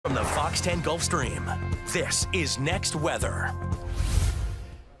From the Fox 10 Gulf Stream, this is Next Weather.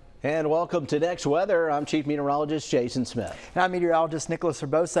 And welcome to Next Weather. I'm Chief Meteorologist Jason Smith. And I'm meteorologist Nicholas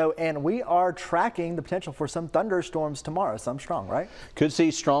Herboso, and we are tracking the potential for some thunderstorms tomorrow. Some strong, right? Could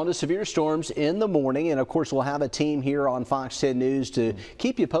see strong to severe storms in the morning, and of course we'll have a team here on Fox 10 News to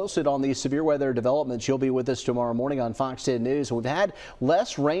keep you posted on these severe weather developments. You'll be with us tomorrow morning on Fox 10 News. We've had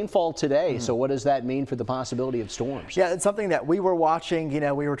less rainfall today, so what does that mean for the possibility of storms? Yeah, it's something that we were watching. You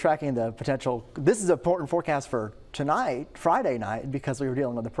know, we were tracking the potential. This is an important forecast for tonight, Friday night, because we were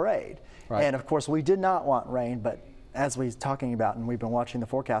dealing with the parade. Right. And of course we did not want rain, but as we're talking about and we've been watching the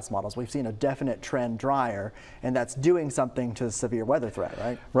forecast models, we've seen a definite trend drier, and that's doing something to the severe weather threat,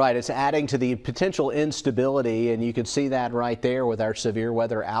 right? Right, it's adding to the potential instability, and you can see that right there with our severe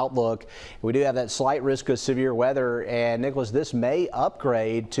weather outlook. We do have that slight risk of severe weather, and Nicholas, this may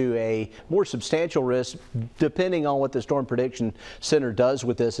upgrade to a more substantial risk depending on what the Storm Prediction Center does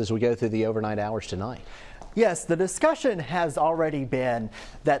with this as we go through the overnight hours tonight. Yes, the discussion has already been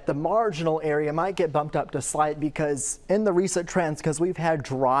that the marginal area might get bumped up to slight because in the recent trends, because we've had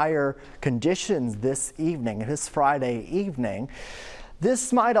drier conditions this Friday evening,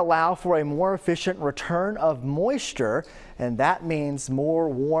 this might allow for a more efficient return of moisture, and that means more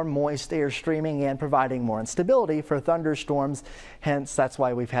warm, moist air streaming and providing more instability for thunderstorms. Hence, that's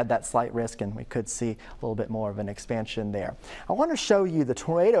why we've had that slight risk, and we could see a little bit more of an expansion there. I want to show you the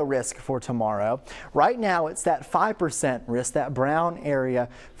tornado risk for tomorrow. Right now, it's that 5% risk, that brown area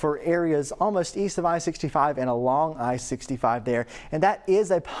for areas almost east of I-65 and along I-65 there, and that is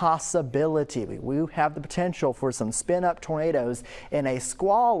a possibility. We have the potential for some spin-up tornadoes in a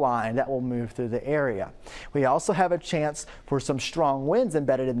squall line that will move through the area. We also have a chance for some strong winds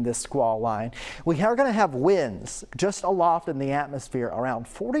embedded in this squall line. We are going to have winds just aloft in the atmosphere around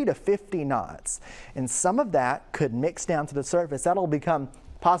 40 to 50 knots, and some of that could mix down to the surface. That'll become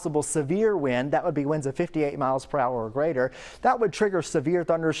possible severe wind. That would be winds of 58 miles per hour or greater. That would trigger severe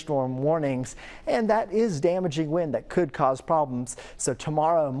thunderstorm warnings, and that is damaging wind that could cause problems. So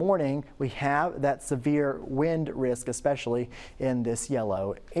tomorrow morning we have that severe wind risk, especially in this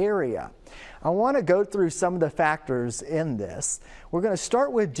yellow area. I want to go through some of the factors in this. We're going to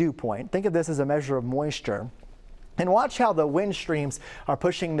start with dew point. Think of this as a measure of moisture, and watch how the wind streams are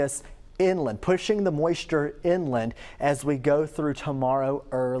pushing this inland, pushing the moisture inland as we go through tomorrow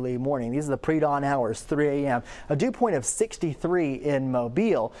early morning. These are the pre-dawn hours, 3 a.m. A dew point of 63 in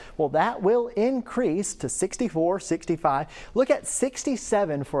Mobile. Well, that will increase to 64, 65. Look at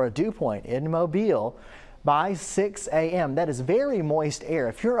 67 for a dew point in Mobile by 6 a.m. That is very moist air.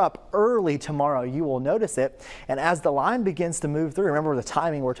 If you're up early tomorrow, you will notice it. And as the line begins to move through, remember the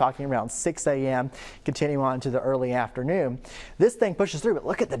timing, we're talking around 6 a.m., continuing on to the early afternoon. This thing pushes through, but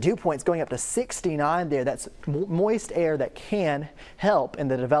look at the dew points going up to 69 there. That's moist air that can help in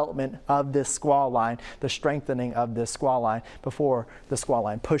the development of this squall line, the strengthening of this squall line before the squall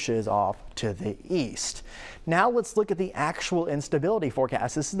line pushes off to the east. Now let's look at the actual instability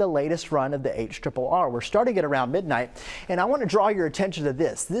forecast. This is the latest run of the HRRR. We're starting at around midnight, and I want to draw your attention to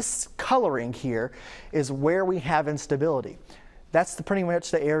this. This coloring here is where we have instability. That's pretty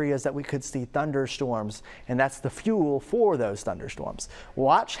much the areas that we could see thunderstorms, and that's the fuel for those thunderstorms.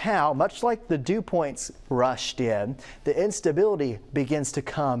 Watch how, much like the dew points rushed in, the instability begins to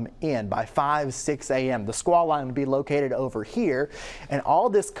come in by 5, 6 a.m. The squall line would be located over here, and all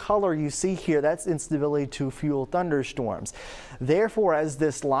this color you see here, that's instability to fuel thunderstorms. Therefore, as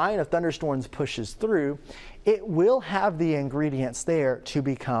this line of thunderstorms pushes through, it will have the ingredients there to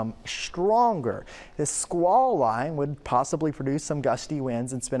become stronger. This squall line would possibly produce some gusty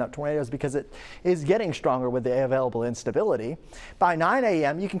winds and spin up tornadoes because it is getting stronger with the available instability. By 9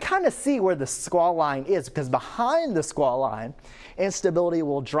 a.m., you can kind of see where the squall line is, because behind the squall line, instability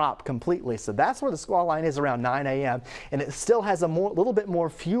will drop completely. So that's where the squall line is around 9 a.m. and it still has a little bit more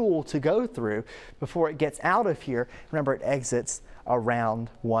fuel to go through before it gets out of here. Remember, it exits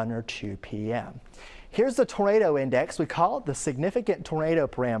around 1 or 2 p.m. Here's the tornado index. We call it the significant tornado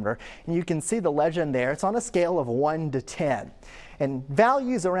parameter, and you can see the legend there. It's on a scale of 1 to 10, and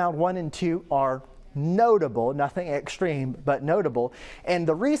values around 1 and 2 are notable, nothing extreme, but notable. And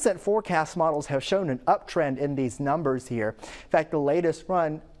the recent forecast models have shown an uptrend in these numbers here. In fact, the latest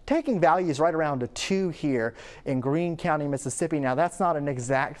run taking values right around a 2 here in Greene County, Mississippi. Now, that's not an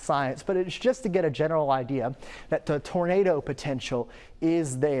exact science, but it's just to get a general idea that the tornado potential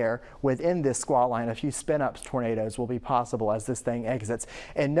is there within this squall line. A few spin-up tornadoes will be possible as this thing exits.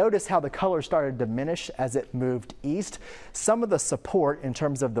 And notice how the color started to diminish as it moved east. Some of the support in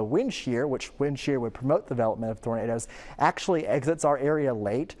terms of the wind shear, which wind shear would promote the development of tornadoes, actually exits our area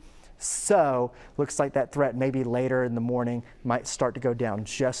late. So looks like that threat maybe later in the morning might start to go down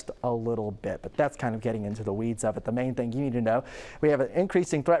just a little bit, but that's kind of getting into the weeds of it. The main thing you need to know, we have an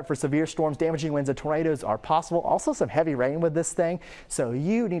increasing threat for severe storms, damaging winds and tornadoes are possible. Also some heavy rain with this thing. So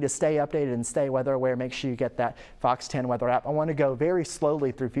you need to stay updated and stay weather aware. Make sure you get that Fox 10 weather app. I want to go very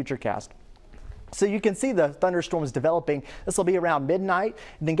slowly through Futurecast. So you can see the thunderstorms developing. This will be around midnight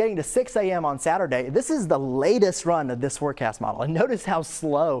and then getting to 6 a.m. on Saturday. This is the latest run of this forecast model. And notice how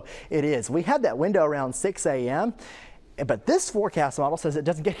slow it is. We had that window around 6 a.m. But this forecast model says it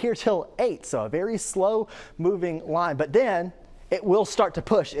doesn't get here till 8. So a very slow moving line. But then it will start to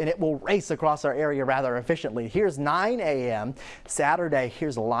push and it will race across our area rather efficiently. Here's 9 a.m. Saturday.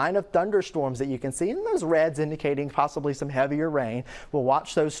 Here's a line of thunderstorms that you can see, and those reds indicating possibly some heavier rain. We'll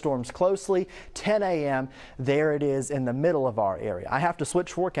watch those storms closely. 10 a.m. there it is in the middle of our area. I have to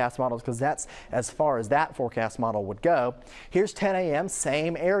switch forecast models because that's as far as that forecast model would go. Here's 10 a.m.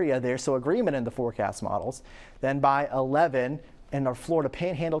 same area there, so agreement in the forecast models. Then by 11 in our Florida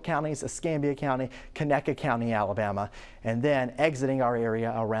Panhandle counties, Escambia County, Conecuh County, Alabama, and then exiting our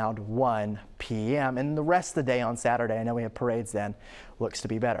area around 1 p.m. And the rest of the day on Saturday, I know we have parades then, looks to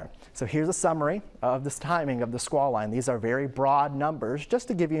be better. So here's a summary of this timing of the squall line. These are very broad numbers just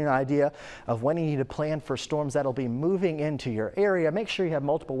to give you an idea of when you need to plan for storms that'll be moving into your area. Make sure you have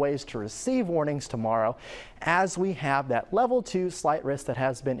multiple ways to receive warnings tomorrow as we have that level 2 slight risk that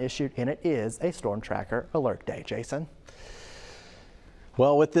has been issued, and it is a storm tracker alert day. Jason?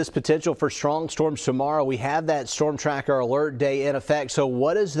 Well, with this potential for strong storms tomorrow, we have that storm tracker alert day in effect. So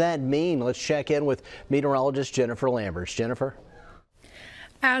what does that mean? Let's check in with meteorologist Jennifer Lambert. Jennifer?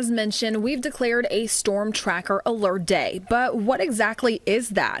 As mentioned, we've declared a storm tracker alert day, but what exactly is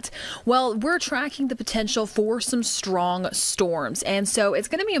that? Well, we're tracking the potential for some strong storms, and so it's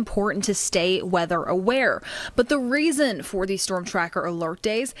going to be important to stay weather aware. But the reason for these storm tracker alert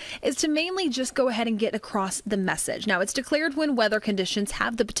days is to mainly just go ahead and get across the message. Now, it's declared when weather conditions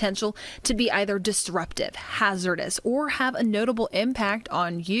have the potential to be either disruptive, hazardous, or have a notable impact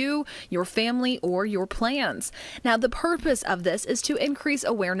on you, your family, or your plans. Now, the purpose of this is to increase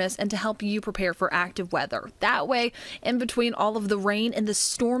awareness and to help you prepare for active weather. That way, in between all of the rain and the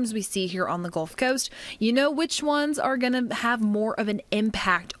storms we see here on the Gulf Coast, you know which ones are going to have more of an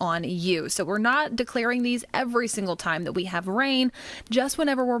impact on you. So we're not declaring these every single time that we have rain, just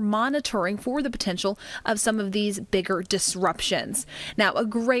whenever we're monitoring for the potential of some of these bigger disruptions. Now, a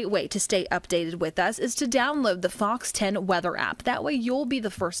great way to stay updated with us is to download the Fox 10 weather app. That way you'll be the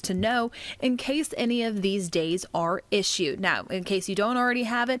first to know in case any of these days are issued. Now, in case you don't already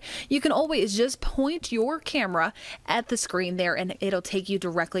have it, you can always just point your camera at the screen there and it'll take you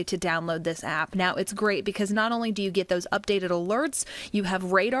directly to download this app. Now, it's great because not only do you get those updated alerts, you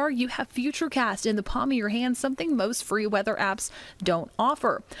have radar, you have Futurecast in the palm of your hand, something most free weather apps don't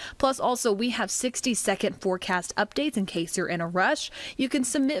offer. Plus, also, we have 60-second forecast updates in case you're in a rush. You can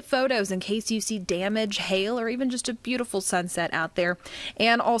submit photos in case you see damage, hail, or even just a beautiful sunset out there.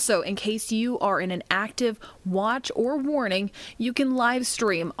 And also, in case you are in an active watch or warning, you can live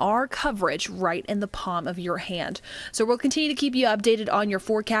stream our coverage right in the palm of your hand. So we'll continue to keep you updated on your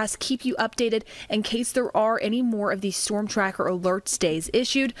forecast, keep you updated in case there are any more of these storm tracker alert days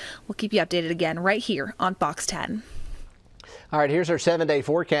issued. We'll keep you updated again right here on Fox 10. All right, here's our 7-day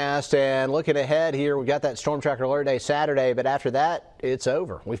forecast, and looking ahead here, we got that storm tracker alert day Saturday, but after that, it's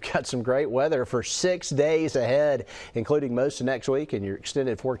over. We've got some great weather for 6 days ahead, including most of next week in your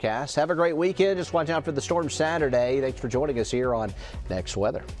extended forecast. Have a great weekend. Just watch out for the storm Saturday. Thanks for joining us here on Next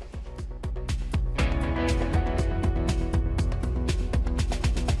Weather.